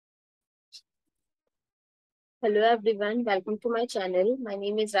Hello everyone, welcome to my channel. My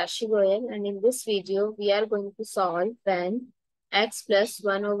name is Rashi Goel and in this video we are going to solve when x plus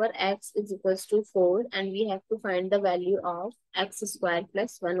 1 over x is equals to 4 and we have to find the value of x square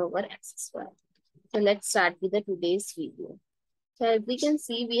plus 1 over x square. So let's start with the today's video. So as we can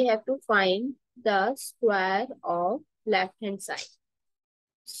see we have to find the square of left hand side.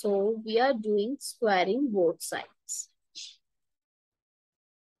 So we are doing squaring both sides.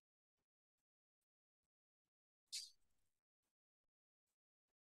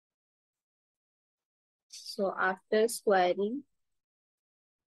 So after squaring,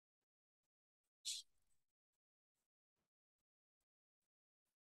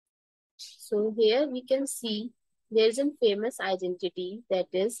 so here we can see there is a famous identity that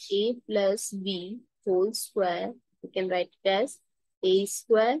is a plus b whole square. We can write it as a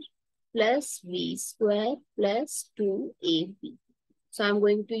square plus b square plus 2ab. So I'm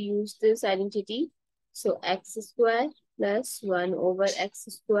going to use this identity. So x square plus 1 over x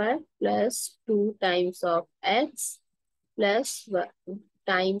square plus 2 times of x plus 1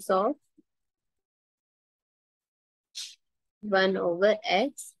 times of 1 over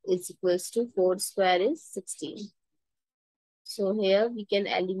x is equals to 4 square is 16. So here we can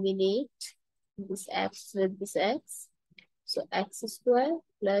eliminate this x with this x. So x square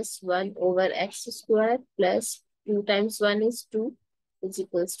plus 1 over x square plus 2 times 1 is 2 is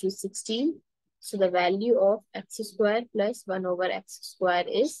equals to 16. So the value of x square plus 1 over x square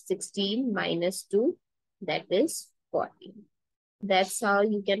is 16 minus 2, that is 40. That's how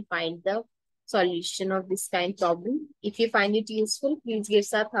you can find the solution of this kind of problem. If you find it useful, please give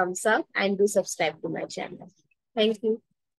us a thumbs up and do subscribe to my channel. Thank you.